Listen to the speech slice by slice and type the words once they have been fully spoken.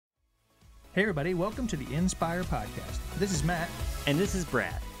Hey everybody, welcome to the Inspire Podcast. This is Matt. And this is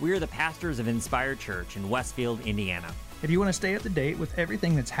Brad. We are the pastors of Inspire Church in Westfield, Indiana. If you want to stay up to date with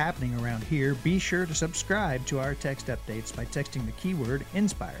everything that's happening around here, be sure to subscribe to our text updates by texting the keyword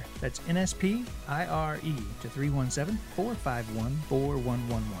INSPIRE. That's NSPIRE to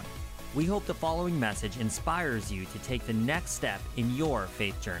 317-451-4111. We hope the following message inspires you to take the next step in your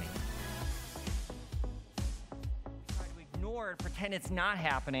faith journey. Try to ignore it, pretend it's not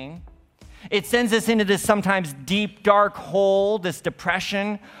happening. It sends us into this sometimes deep, dark hole, this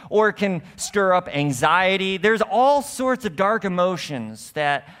depression, or it can stir up anxiety. There's all sorts of dark emotions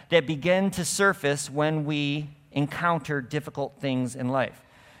that begin to surface when we encounter difficult things in life.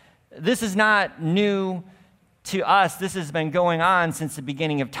 This is not new to us. This has been going on since the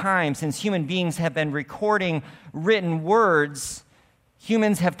beginning of time. Since human beings have been recording written words,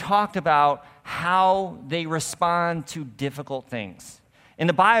 humans have talked about how they respond to difficult things. In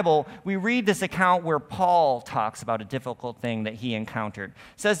the Bible, we read this account where Paul talks about a difficult thing that he encountered.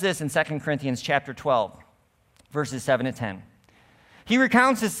 It says this in 2 Corinthians chapter 12, verses 7 to 10. He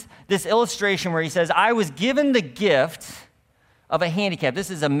recounts this illustration where he says, I was given the gift of a handicap.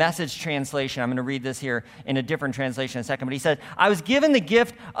 This is a Message translation. I'm going to read this here in a different translation in a second. But he said, I was given the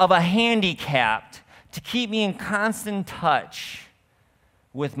gift of a handicap to keep me in constant touch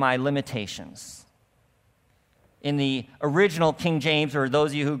with my limitations. In the original King James, or those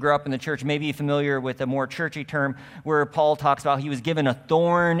of you who grew up in the church may be familiar with a more churchy term where Paul talks about he was given a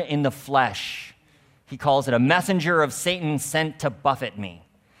thorn in the flesh. He calls it a messenger of Satan sent to buffet me.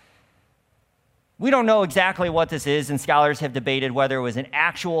 We don't know exactly what this is, and scholars have debated whether it was an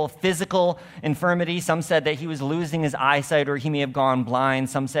actual physical infirmity. Some said that he was losing his eyesight or he may have gone blind.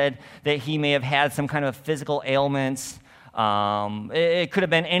 Some said that he may have had some kind of physical ailments. It could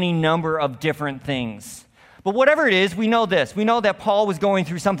have been any number of different things. But whatever it is, we know this. We know that Paul was going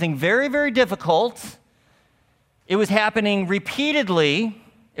through something very, very difficult. It was happening repeatedly.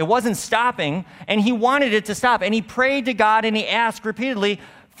 It wasn't stopping, and he wanted it to stop. And he prayed to God, and he asked repeatedly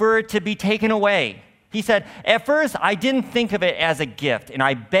for it to be taken away. He said, at first, I didn't think of it as a gift, and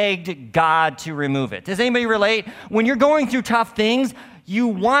I begged God to remove it. Does anybody relate? When you're going through tough things, you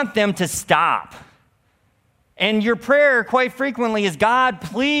want them to stop. And your prayer quite frequently is, God,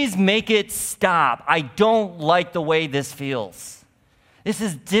 please make it stop. I don't like the way this feels. This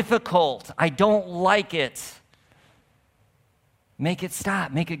is difficult. I don't like it. Make it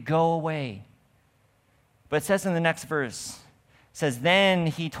stop. Make it go away. But it says in the next verse, it says, then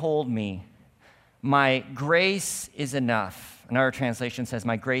he told me, my grace is enough. Another translation says,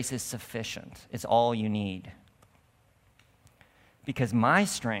 my grace is sufficient. It's all you need. Because my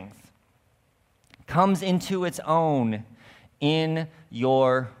strength comes into its own in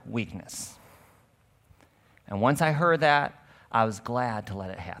your weakness. And once I heard that, I was glad to let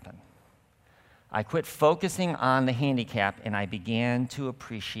it happen. I quit focusing on the handicap and I began to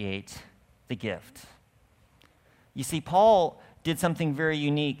appreciate the gift. You see, Paul did something very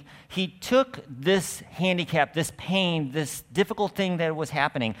unique. He took this handicap, this pain, this difficult thing that was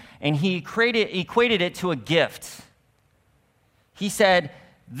happening, and he equated it to a gift. He said,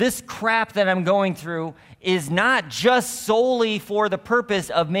 this crap that I'm going through is not just solely for the purpose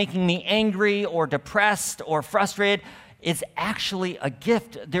of making me angry or depressed or frustrated. It's actually a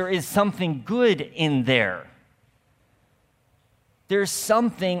gift. There is something good in there. There's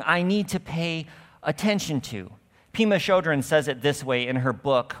something I need to pay attention to. Pema Chodron says it this way in her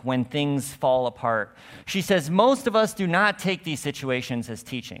book, When Things Fall Apart. She says, most of us do not take these situations as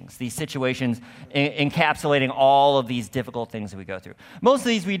teachings, these situations encapsulating all of these difficult things that we go through. Most of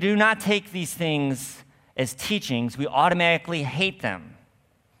these, we do not take these things as teachings. We automatically hate them.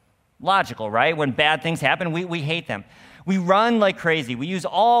 Logical, right? When bad things happen, we hate them. We run like crazy. We use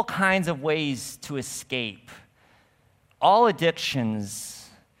all kinds of ways to escape. All addictions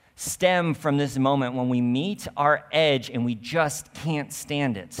stem from this moment when we meet our edge and we just can't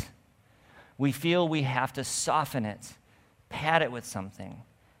stand it. We feel we have to soften it, pat it with something,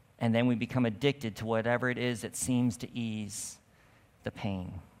 and then we become addicted to whatever it is that seems to ease the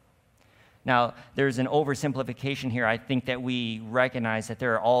pain. Now, there's an oversimplification here. I think that we recognize that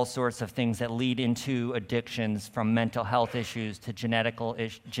there are all sorts of things that lead into addictions, from mental health issues to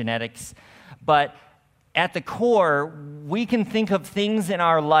genetics, but at the core, we can think of things in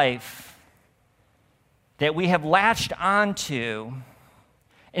our life that we have latched onto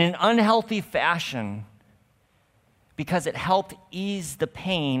in an unhealthy fashion because it helped ease the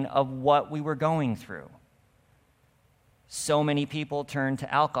pain of what we were going through. So many people turn to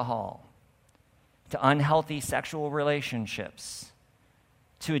alcohol, to unhealthy sexual relationships,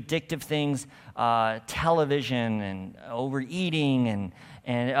 to addictive things, television and overeating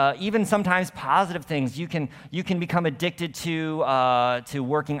and even sometimes positive things. You can become addicted to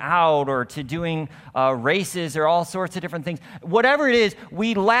working out or to doing races or all sorts of different things. Whatever it is,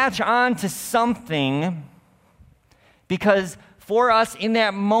 we latch on to something because for us in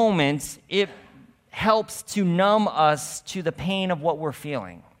that moment, it helps to numb us to the pain of what we're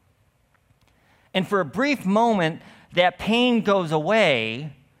feeling. And for a brief moment, that pain goes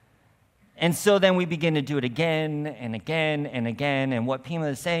away, and so then we begin to do it again and again and again. And what Pima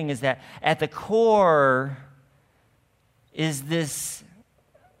is saying is that at the core is this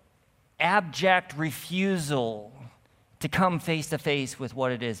abject refusal to come face to face with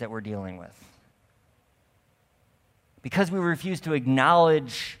what it is that we're dealing with. Because we refuse to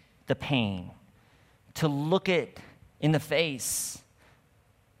acknowledge the pain, to look it in the face,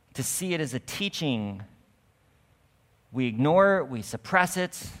 to see it as a teaching, we ignore it, we suppress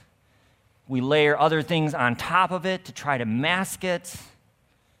it, we layer other things on top of it to try to mask it.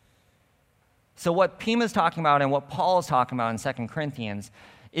 So what Pima's talking about and what Paul is talking about in 2 Corinthians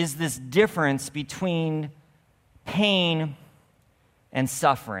is this difference between pain and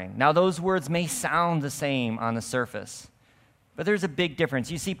suffering. Now, those words may sound the same on the surface, but there's a big difference.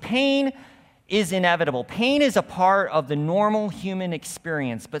 You see, pain is inevitable. Pain is a part of the normal human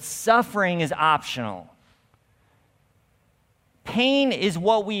experience, but suffering is optional. Pain is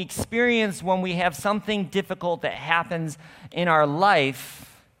what we experience when we have something difficult that happens in our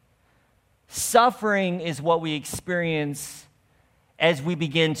life. Suffering is what we experience as we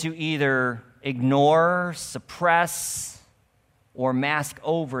begin to either ignore, suppress, or mask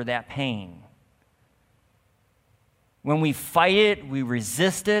over that pain. When we fight it, we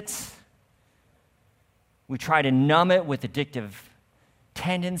resist it, we try to numb it with addictive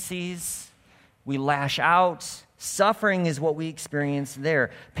tendencies, we lash out. Suffering is what we experience there.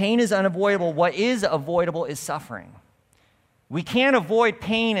 Pain is unavoidable. What is avoidable is suffering. We can't avoid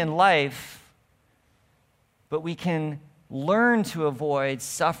pain in life, but we can learn to avoid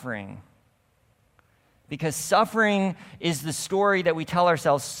suffering. Because suffering is the story that we tell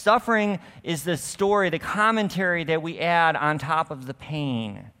ourselves. Suffering is the story, the commentary that we add on top of the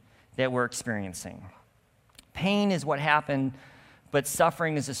pain that we're experiencing. Pain is what happened, but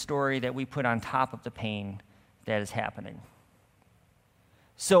suffering is a story that we put on top of the pain that is happening.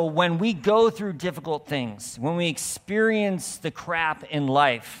 So when we go through difficult things, when we experience the crap in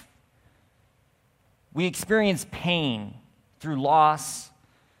life, we experience pain through loss,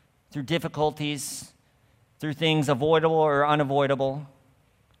 through difficulties, through things avoidable or unavoidable.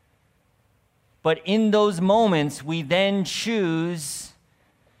 But in those moments, we then choose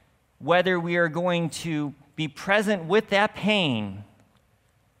whether we are going to be present with that pain,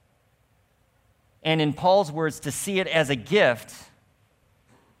 and in Paul's words, to see it as a gift,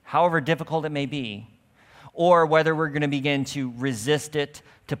 however difficult it may be, or whether we're going to begin to resist it,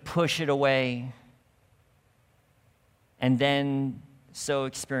 to push it away, and then so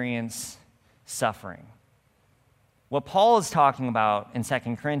experience suffering. What Paul is talking about in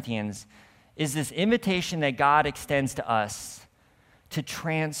 2 Corinthians is this invitation that God extends to us to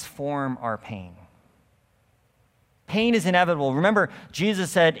transform our pain. Pain is inevitable. Remember,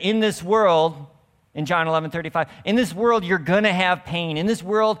 Jesus said, in this world, in John 11:35, in this world, you're going to have pain. In this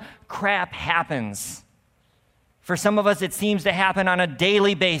world, crap happens. For some of us, it seems to happen on a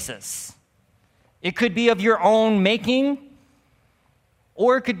daily basis. It could be of your own making,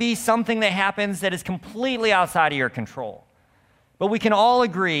 or it could be something that happens that is completely outside of your control. But we can all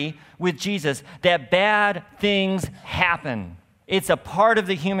agree with Jesus that bad things happen. It's a part of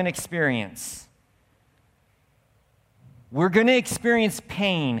the human experience. We're going to experience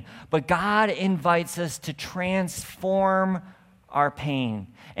pain, but God invites us to transform our pain.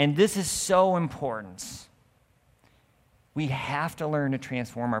 And this is so important. We have to learn to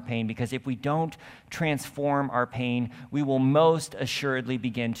transform our pain, because if we don't transform our pain, we will most assuredly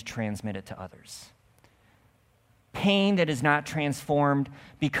begin to transmit it to others. Pain that is not transformed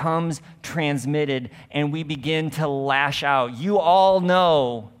becomes transmitted, and we begin to lash out. You all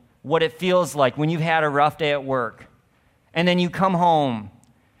know what it feels like when you've had a rough day at work. And then you come home,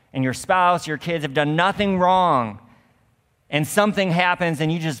 and your spouse, your kids have done nothing wrong, and something happens,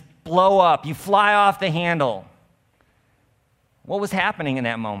 and you just blow up. You fly off the handle. What was happening in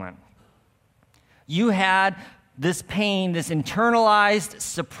that moment? You had this pain, this internalized,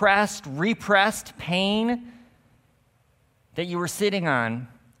 suppressed, repressed pain that you were sitting on.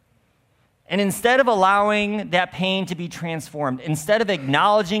 And instead of allowing that pain to be transformed, instead of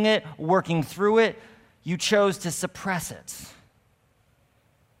acknowledging it, working through it, you chose to suppress it.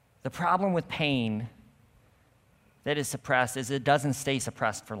 The problem with pain that is suppressed is it doesn't stay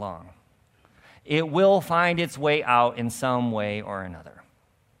suppressed for long. It will find its way out in some way or another.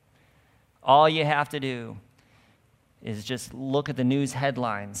 All you have to do is just look at the news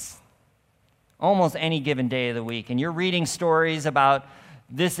headlines almost any given day of the week, and you're reading stories about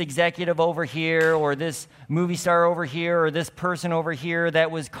this executive over here or this movie star over here or this person over here that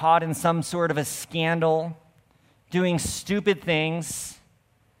was caught in some sort of a scandal doing stupid things.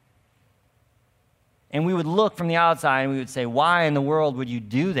 And we would look from the outside and we would say, why in the world would you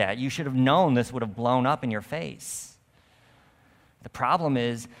do that? You should have known this would have blown up in your face. The problem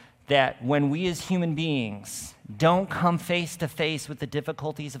is that when we as human beings don't come face to face with the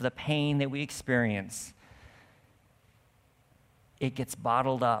difficulties of the pain that we experience, it gets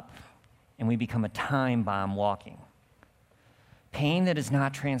bottled up and we become a time bomb walking. Pain that is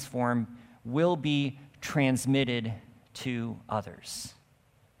not transformed will be transmitted to others.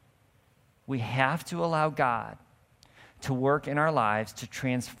 We have to allow God to work in our lives to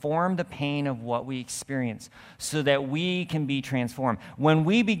transform the pain of what we experience so that we can be transformed. When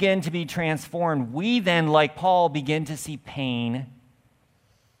we begin to be transformed, we then, like Paul, begin to see pain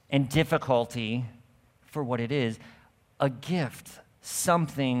and difficulty for what it is, a gift,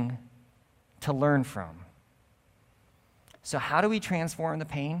 something to learn from. So how do we transform the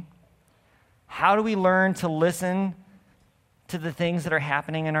pain? How do we learn to listen to the things that are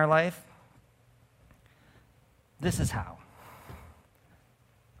happening in our life? This is how.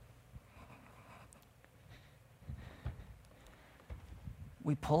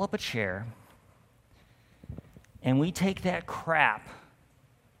 We pull up a chair and we take that crap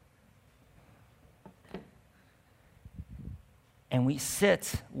and we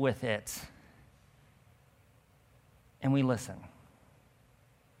sit with it and we listen.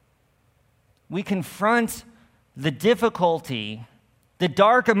 We confront the difficulty, the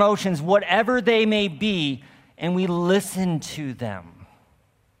dark emotions, whatever they may be, and we listen to them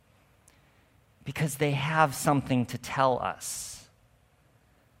because they have something to tell us.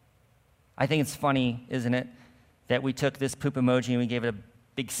 I think it's funny, isn't it, that we took this poop emoji and we gave it a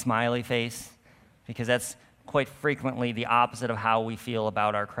big smiley face, because that's quite frequently the opposite of how we feel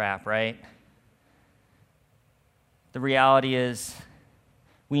about our crap, right? The reality is,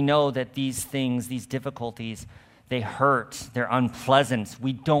 we know that these things, these difficulties, they hurt, they're unpleasant.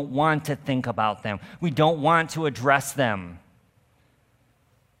 We don't want to think about them. We don't want to address them.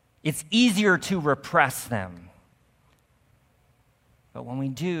 It's easier to repress them. But when we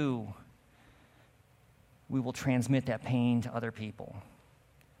do, we will transmit that pain to other people.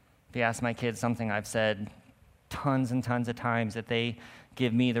 If you ask my kids something I've said tons and tons of times that they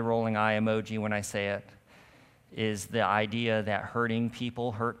give me the rolling eye emoji when I say it, is the idea that hurting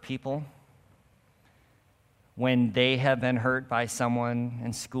people hurt people. When they have been hurt by someone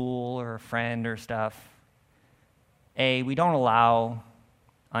in school or a friend or stuff, we don't allow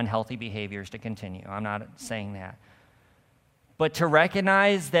unhealthy behaviors to continue. I'm not saying that. But to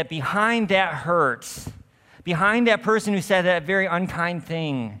recognize that behind that hurt, behind that person who said that very unkind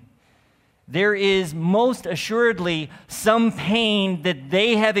thing, there is most assuredly some pain that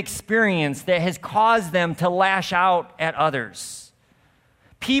they have experienced that has caused them to lash out at others.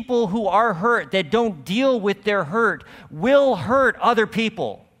 People who are hurt, that don't deal with their hurt, will hurt other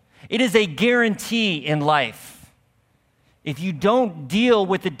people. It is a guarantee in life. If you don't deal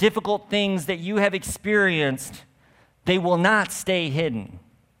with the difficult things that you have experienced, they will not stay hidden.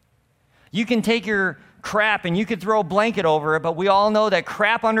 You can take your crap and you could throw a blanket over it, but we all know that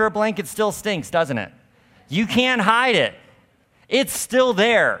crap under a blanket still stinks, doesn't it? You can't hide it. It's still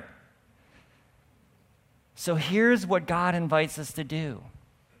there. So here's what God invites us to do.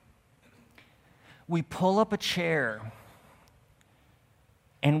 We pull up a chair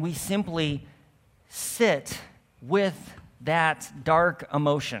and we simply sit with that dark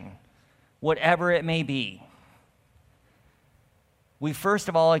emotion, whatever it may be. We first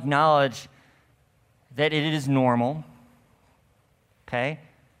of all acknowledge that it is normal, okay?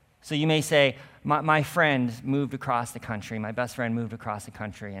 So you may say, my friend moved across the country, my best friend moved across the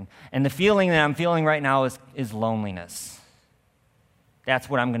country, and the feeling that I'm feeling right now is loneliness. That's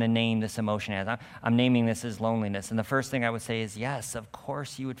what I'm going to name this emotion as. I'm naming this as loneliness. And the first thing I would say is, yes, of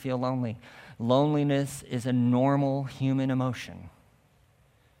course you would feel lonely. Loneliness is a normal human emotion.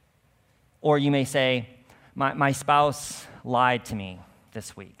 Or you may say, my spouse lied to me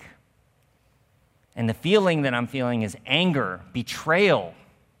this week. And the feeling that I'm feeling is anger, betrayal.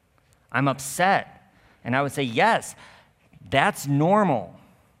 I'm upset. And I would say, yes, that's normal.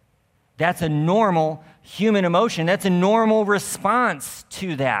 That's a normal human emotion. That's a normal response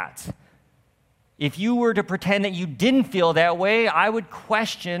to that. If you were to pretend that you didn't feel that way, I would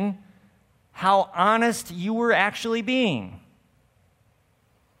question how honest you were actually being.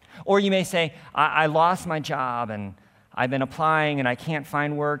 Or you may say, I lost my job and I've been applying and I can't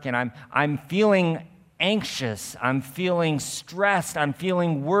find work and I'm feeling anxious, I'm feeling stressed, I'm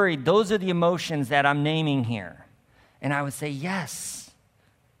feeling worried. Those are the emotions that I'm naming here. And I would say, yes,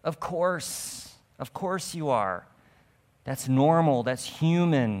 of course you are. That's normal, that's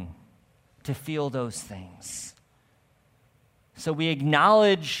human to feel those things. So we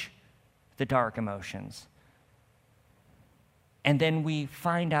acknowledge the dark emotions. And then we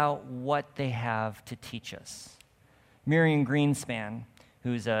find out what they have to teach us. Miriam Greenspan,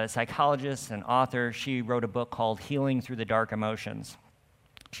 who's a psychologist and author, she wrote a book called Healing Through the Dark Emotions.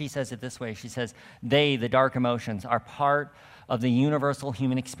 She says it this way. She says, the dark emotions, are part of the universal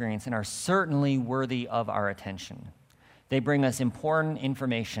human experience and are certainly worthy of our attention. They bring us important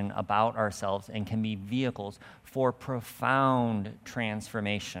information about ourselves and can be vehicles for profound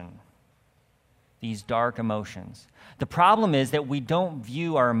transformation. These dark emotions. The problem is that we don't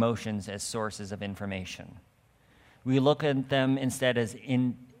view our emotions as sources of information. We look at them instead as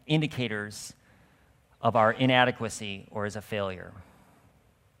indicators of our inadequacy or as a failure.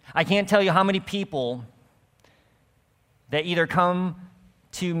 I can't tell you how many people that either come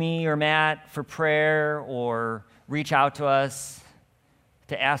to me or Matt for prayer or reach out to us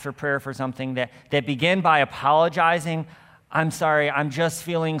to ask for prayer for something that begin by apologizing. I'm sorry, I'm just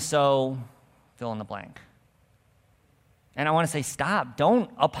feeling so, fill in the blank. And I want to say, stop. Don't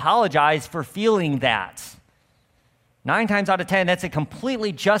apologize for feeling that. 9 times out of 10, that's a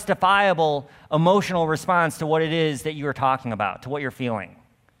completely justifiable emotional response to what it is that you are talking about, to what you're feeling.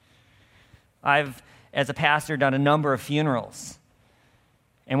 I've, as a pastor, done a number of funerals.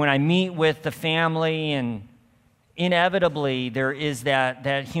 And when I meet with the family, and inevitably there is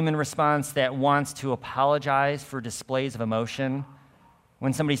that human response that wants to apologize for displays of emotion.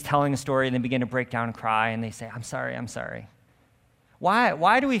 When somebody's telling a story and they begin to break down and cry and they say, I'm sorry.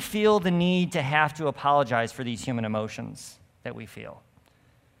 Why do we feel the need to have to apologize for these human emotions that we feel?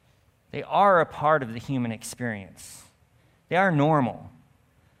 They are a part of the human experience. They are normal.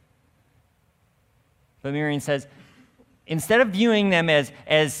 But Miriam says, instead of viewing them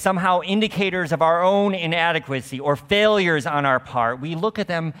as somehow indicators of our own inadequacy or failures on our part, we look at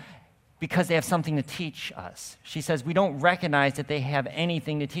them because they have something to teach us. She says we don't recognize that they have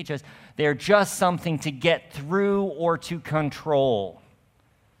anything to teach us. They're just something to get through or to control.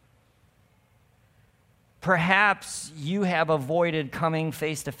 Perhaps you have avoided coming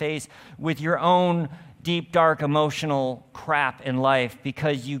face to face with your own deep, dark, emotional crap in life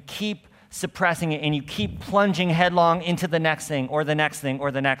because you keep suppressing it and you keep plunging headlong into the next thing or the next thing or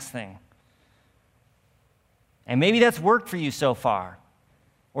the next thing. And maybe that's worked for you so far,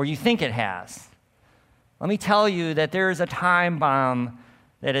 or you think it has. Let me tell you that there is a time bomb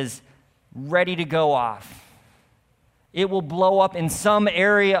that is ready to go off. It will blow up in some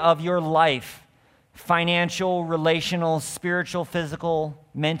area of your life, financial, relational, spiritual, physical,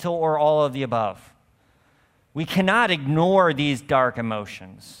 mental, or all of the above. We cannot ignore these dark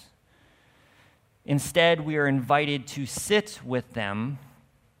emotions. Instead, we are invited to sit with them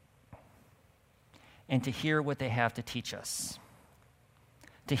and to hear what they have to teach us,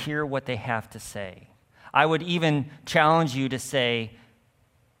 to hear what they have to say. I would even challenge you to say,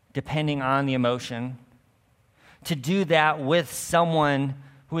 depending on the emotion, to do that with someone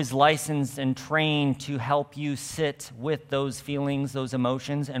who is licensed and trained to help you sit with those feelings, those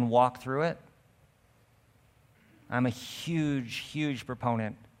emotions, and walk through it. I'm a huge, huge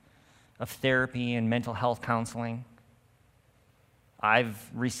proponent of therapy and mental health counseling. I've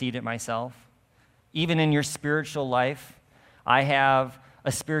received it myself. Even in your spiritual life, I have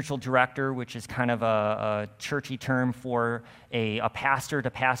a spiritual director, which is kind of a churchy term for a pastor to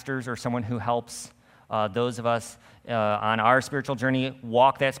pastors, or someone who helps those of us on our spiritual journey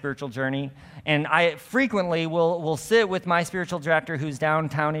walk that spiritual journey. And I frequently will sit with my spiritual director who's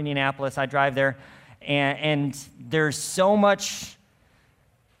downtown Indianapolis. I drive there, and there's so much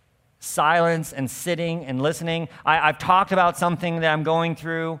silence and sitting and listening. I've talked about something that I'm going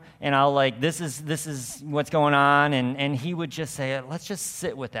through, and I'll this is what's going on, and he would just say, let's just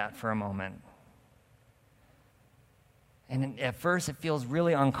sit with that for a moment. And at first it feels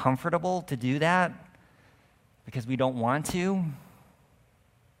really uncomfortable to do that because we don't want to.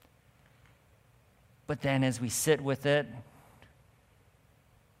 But then as we sit with it,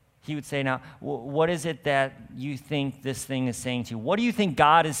 he would say, now, what is it that you think this thing is saying to you? What do you think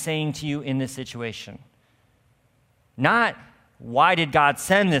God is saying to you in this situation? Not, why did God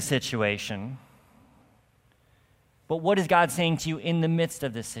send this situation? But what is God saying to you in the midst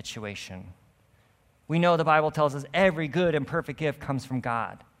of this situation? We know the Bible tells us every good and perfect gift comes from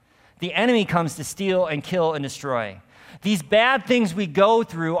God. The enemy comes to steal and kill and destroy. These bad things we go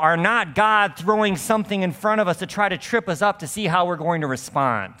through are not God throwing something in front of us to try to trip us up to see how we're going to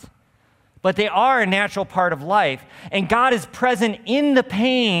respond. But they are a natural part of life. And God is present in the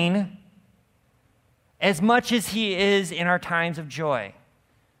pain as much as he is in our times of joy.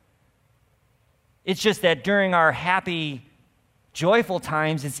 It's just that during our happy, joyful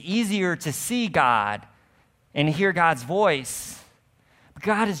times, it's easier to see God and hear God's voice. But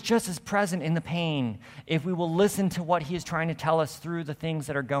God is just as present in the pain if we will listen to what he is trying to tell us through the things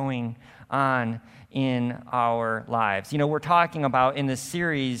that are going on in our lives. You know, we're talking about in this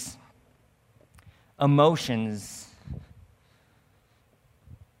series emotions.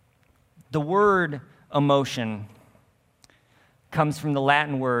 The word emotion comes from the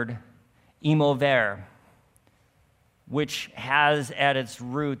Latin word emovere, which has at its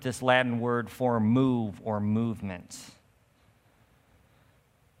root this Latin word for move or movement.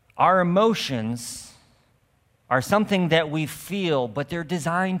 Our emotions are something that we feel, but they're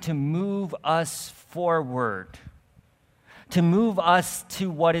designed to move us forward, to move us to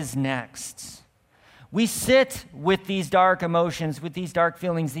what is next. We sit with these dark emotions, with these dark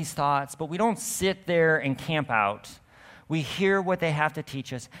feelings, these thoughts, but we don't sit there and camp out. We hear what they have to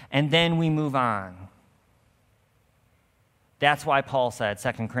teach us, and then we move on. That's why Paul said,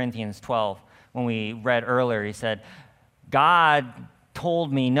 2 Corinthians 12, when we read earlier, he said, God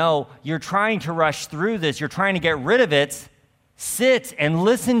told me, no, you're trying to rush through this. You're trying to get rid of it. Sit and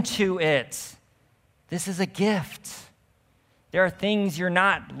listen to it. This is a gift. There are things you're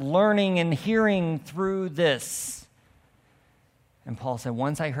not learning and hearing through this. And Paul said,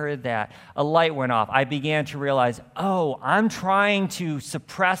 once I heard that, a light went off. I began to realize, oh, I'm trying to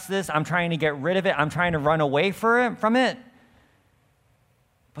suppress this. I'm trying to get rid of it. I'm trying to run away from it.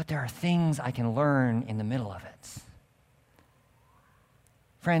 But there are things I can learn in the middle of it.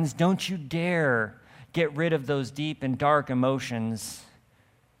 Friends, don't you dare get rid of those deep and dark emotions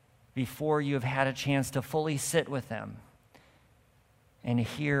before you have had a chance to fully sit with them and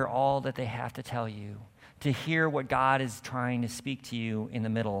hear all that they have to tell you, to hear what God is trying to speak to you in the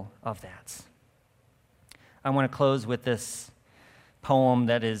middle of that. I want to close with this poem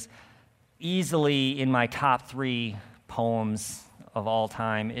that is easily in my top 3 poems of all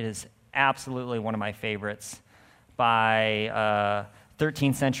time. It is absolutely one of my favorites by a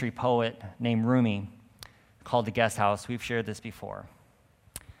 13th century poet named Rumi called The Guest House. We've shared this before.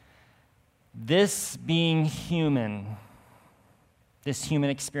 This being human, this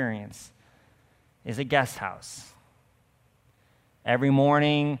human experience, is a guest house. Every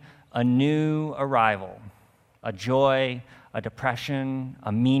morning, a new arrival, a joy, a depression,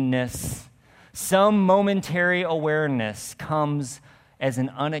 a meanness, some momentary awareness comes as an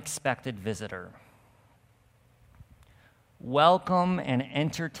unexpected visitor. Welcome and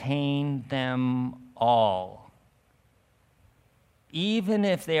entertain them all. Even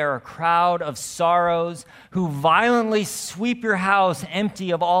if they are a crowd of sorrows who violently sweep your house empty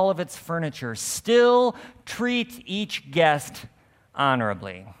of all of its furniture, still treat each guest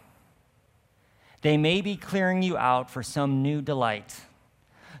honorably. They may be clearing you out for some new delight.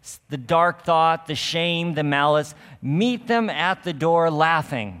 The dark thought, the shame, the malice, meet them at the door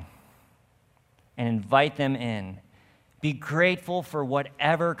laughing and invite them in. Be grateful for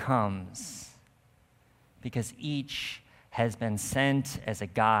whatever comes, because each has been sent as a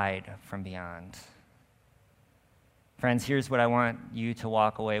guide from beyond. Friends, here's what I want you to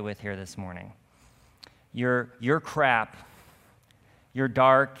walk away with here this morning. Your crap, your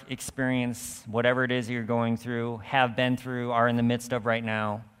dark experience, whatever it is you're going through, have been through, are in the midst of right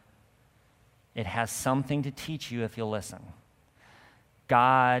now, it has something to teach you if you'll listen.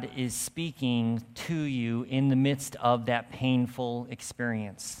 God is speaking to you in the midst of that painful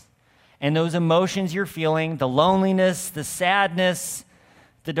experience. And those emotions you're feeling, the loneliness, the sadness,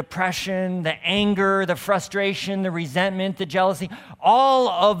 the depression, the anger, the frustration, the resentment, the jealousy, all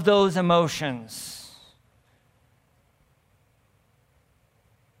of those emotions,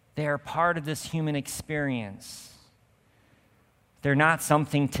 they are part of this human experience. They're not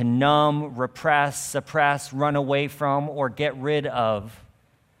something to numb, repress, suppress, run away from, or get rid of.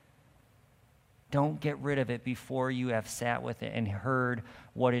 Don't get rid of it before you have sat with it and heard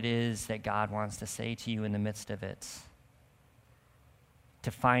what it is that God wants to say to you in the midst of it. To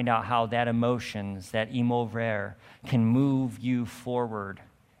find out how that emotions, that emovere, can move you forward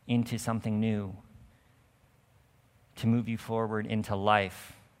into something new. To move you forward into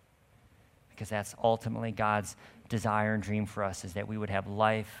life. Because that's ultimately God's desire and dream for us, is that we would have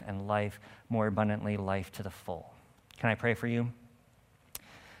life and life more abundantly, life to the full. Can I pray for you?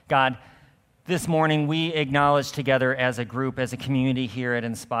 God, This morning, we acknowledge together as a group, as a community here at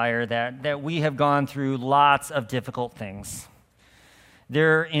Inspire, that we have gone through lots of difficult things.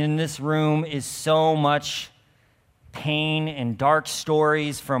 There in this room is so much pain and dark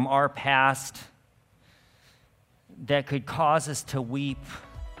stories from our past that could cause us to weep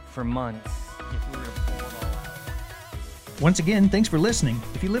for months if we were to pull it all out. Once again, thanks for listening.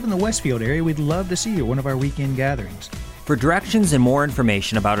 If you live in the Westfield area, we'd love to see you at one of our weekend gatherings. For directions and more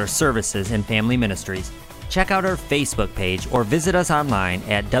information about our services and family ministries, check out our Facebook page or visit us online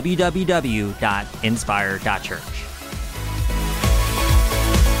at www.inspire.church.